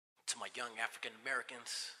my young African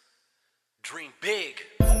Americans. Dream big.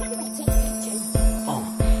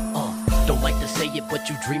 Don't like to say it, but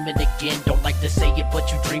you dreaming again. Don't like to say it,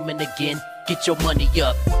 but you dreaming again. Get your money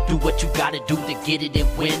up. Do what you gotta do to get it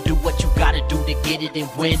and win. Do what you gotta do to get it and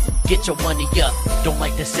win. Get your money up. Don't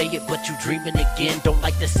like to say it, but you dreaming again. Don't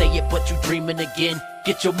like to say it, but you dreaming again.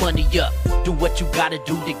 Get your money up. Do what you gotta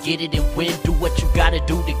do to get it and win. Do what you gotta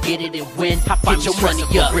do to get it and win. Get your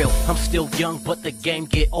money up. Real. I'm still young, but the game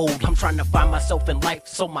get old. I'm trying to find myself in life,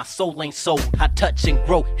 so my soul ain't sold. I touch and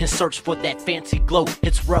grow and search for that fancy glow.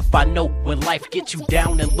 It's rough, I know, when life gets you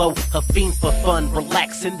down and low. A fiend for fun,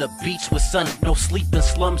 relax in the beach with sun. No sleep in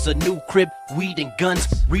slums, a new crib, weed and guns.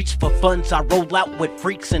 Reach for funds, I roll out with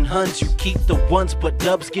freaks and huns. You keep the ones, but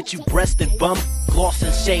dubs get you breast and bum. Gloss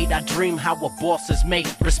and shade, I dream how a boss is made.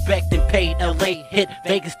 Respect and paid, LA hit,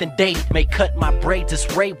 Vegas then date. May cut my braids,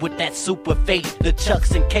 it's Ray with that super fade. The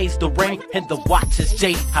chucks encase the rain, and the watch is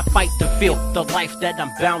jade. I fight to feel the life that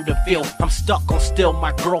I'm bound to feel. I'm stuck on still,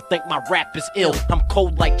 my girl think my rap is ill. I'm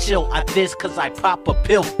cold like chill, I this cause I pop a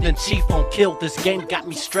pill. Then chief on kill, this game got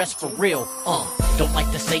me stressed for real. Don't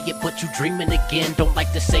like to say it, but you dreaming again. Don't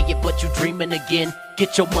like to say it, but you dreaming again.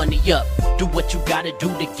 Get your money up. Do what you gotta do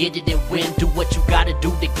to get it and win. Do what you gotta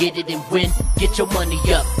do to get it and win. Get your money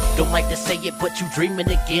up. Don't like to say it, but you dreaming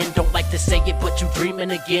again. Don't like to say it, but you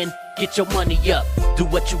dreaming again. Get your money up. Do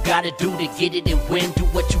what you gotta do to get it and win. Do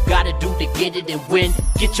what you gotta do to get it and win.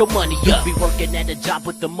 Get your money up. Be working at a job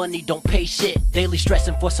with the money, don't pay shit. Daily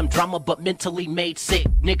stressing for some drama, but mentally made sick.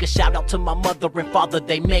 Nigga, shout out to my mother and father,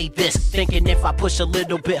 they made this. Thinking if I push a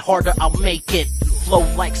little bit harder, I'll make it. Flow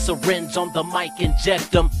like syringe on the mic,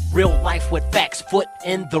 inject them. Real life with facts, foot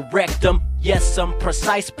in the rectum. Yes, I'm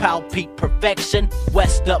precise, pal, peak perfection.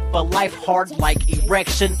 West up for life, hard like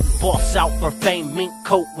erection. Boss out for fame, mink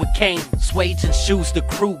coat with cane. Suede and shoes, the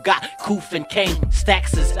crew got coof and cane.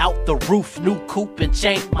 Stacks is out the roof, new coupe and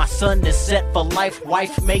chain. My son is set for life,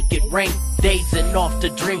 wife make it rain. Dazing off to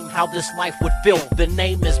dream how this life would feel. The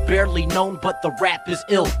name is barely known, but the rap is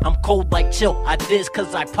ill. I'm cold like chill, I diz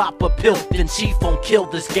cause I pop a pill. Then chief on kill,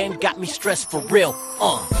 this game got me stressed for real.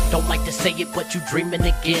 Don't like to say it, but you dreaming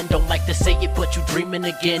again. Don't like to say it, but you dreaming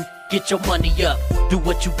again. Get your money up. Do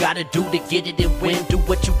what you gotta do to get it and win. Do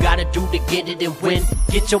what you gotta do to get it and win.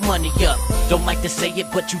 Get your money up. Don't like to say it,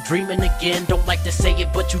 but you dreaming again. Don't like to say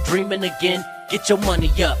it, but you dreaming again. Get your money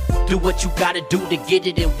up. Do what you gotta do to get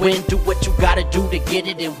it and win. Do what you gotta do to get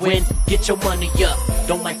it and win. Get your money up.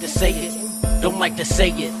 Don't like to say it. Don't like to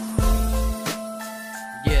say it.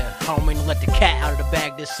 Yeah, I don't mean to let the cat out of the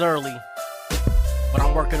bag this early, but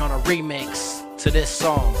I'm working on a remix to this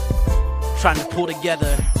song. Trying to pull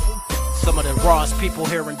together some of the rawest people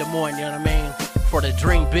here in Des Moines, you know what I mean? For the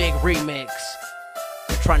Dream Big remix.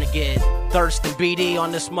 Trying to get Thirst and BD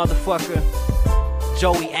on this motherfucker.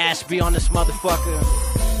 Joey Ashby on this motherfucker.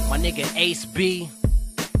 My nigga Ace B.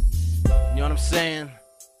 You know what I'm saying?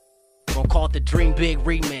 Gonna call it the Dream Big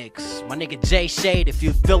remix. My nigga Jay Shade, if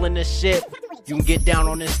you're feeling this shit, you can get down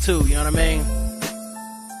on this too, you know what I mean?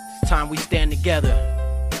 It's time we stand together.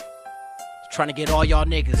 Trying to get all y'all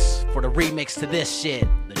niggas for the remix to this shit.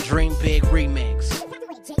 The Dream Big remix.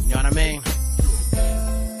 You know what I mean?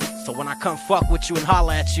 So when I come fuck with you and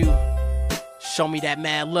holla at you, show me that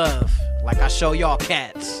mad love like I show y'all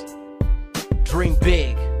cats. Dream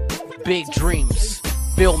big, big dreams.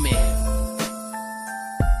 Feel me.